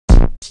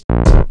That's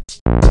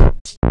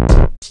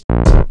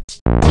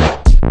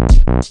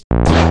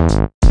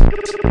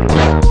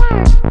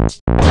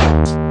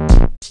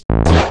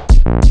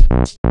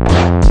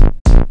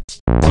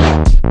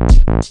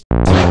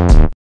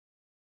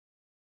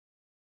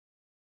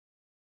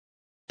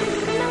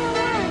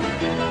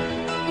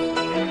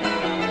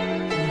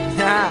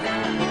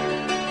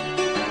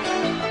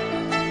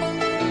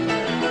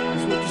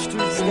what the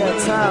streets got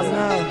time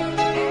now.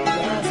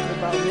 They're asking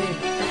about me.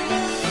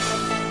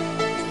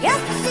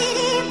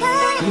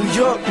 New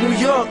York, New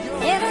York.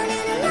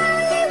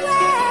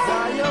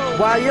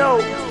 YO.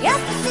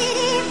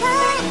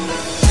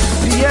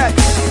 BX.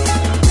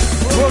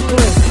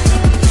 Brooklyn.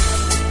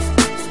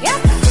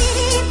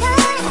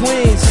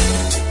 Queens.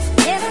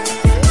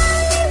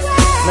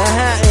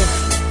 Manhattan.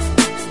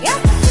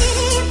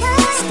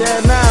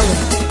 Staten Island.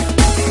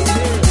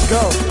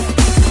 Go.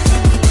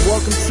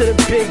 Welcome to the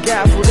Big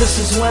Apple, this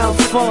is where I'm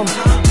from.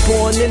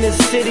 Born in the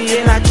city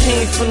and I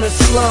came from the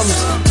slums.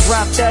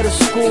 Dropped out of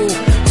school,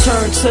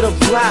 turned to the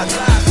block.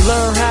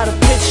 Learned how to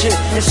pitch it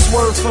and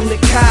swerve from the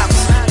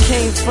cops.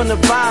 Came from the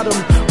bottom,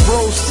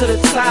 rose to the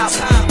top.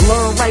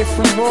 Learned right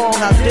from wrong,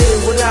 I did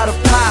it without a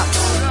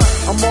pops.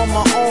 I'm on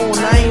my own,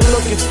 I ain't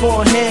looking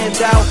for a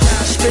handout.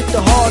 Spit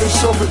the hardest,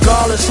 so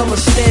regardless I'ma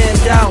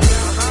stand out.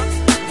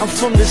 I'm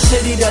from the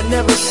city that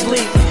never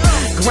sleep.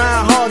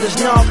 Grind hard as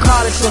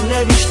narcotics on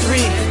every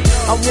street.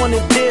 I want a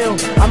deal,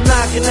 I'm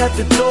knocking at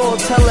the door.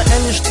 Tell the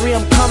industry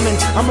I'm coming,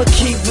 I'ma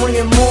keep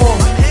bringing more.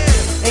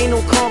 Ain't no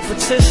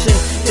competition,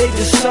 they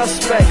just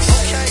suspects.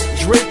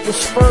 Drake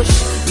was first,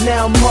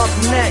 now I'm up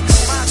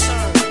next.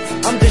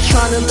 I'm just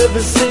trying to live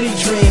a city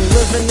dream,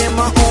 living in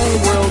my own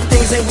world.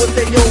 Things ain't what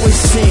they always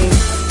seem.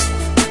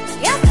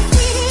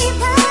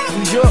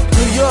 New York,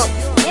 New York.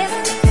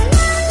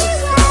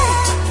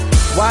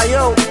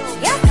 YO.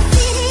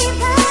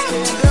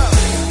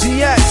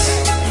 BX.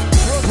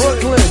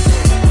 Brooklyn.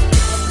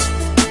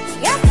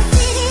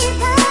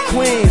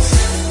 Queens.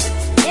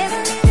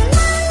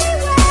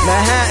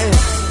 Manhattan.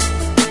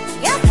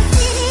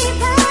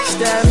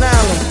 Staten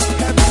Island.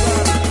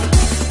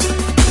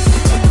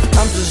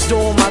 I'm just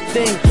doing my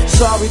thing,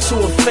 sorry to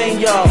offend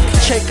y'all.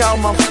 Check out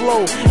my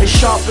flow, it's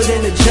sharper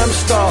than a gem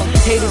star.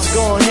 Haters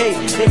gon' hate,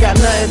 they got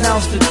nothing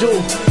else to do.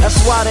 That's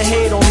why they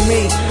hate on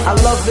me, I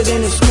love it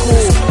and it's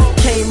cool.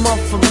 Came up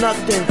from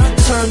nothing,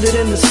 turned it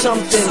into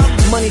something.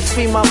 Money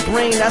feed my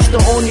brain, that's the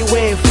only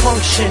way it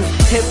function.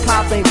 Hip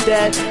hop ain't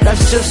dead,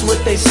 that's just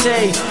what they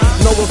say.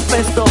 No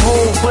offense to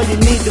home, but you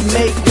need to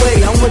make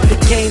way. I'm what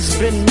the game's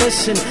been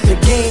missing, the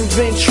game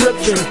been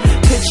tripping.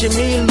 Picture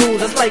me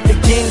lose, that's like the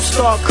game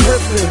start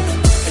crippin'.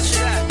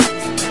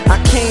 I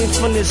came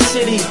from the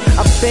city,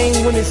 I bang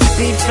when it's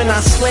beef and I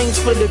slang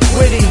for the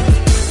gritty.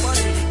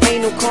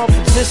 Ain't no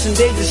competition,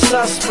 they just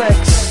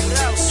suspects.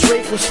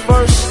 Drake was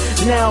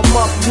first, now I'm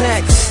up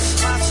next.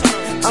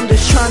 I'm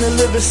just trying to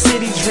live a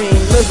city dream,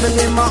 living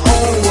in my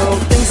own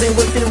world. Things ain't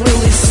what they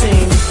really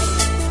seem.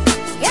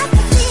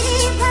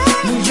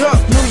 New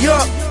York, New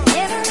York.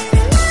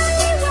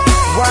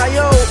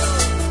 YO.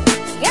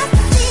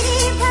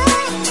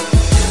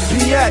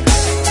 BX.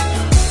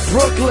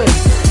 Brooklyn.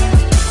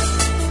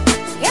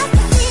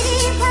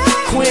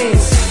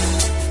 Queens.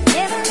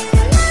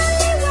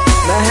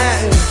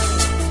 Manhattan.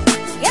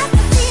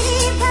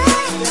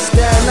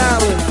 Staten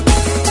Island.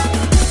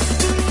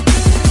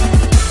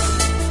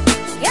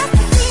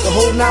 The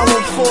whole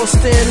 914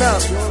 stand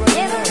up.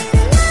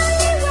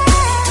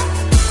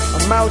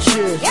 I'm out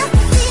here.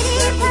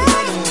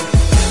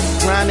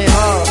 Grinding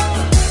hard.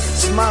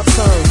 It's my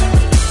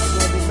turn.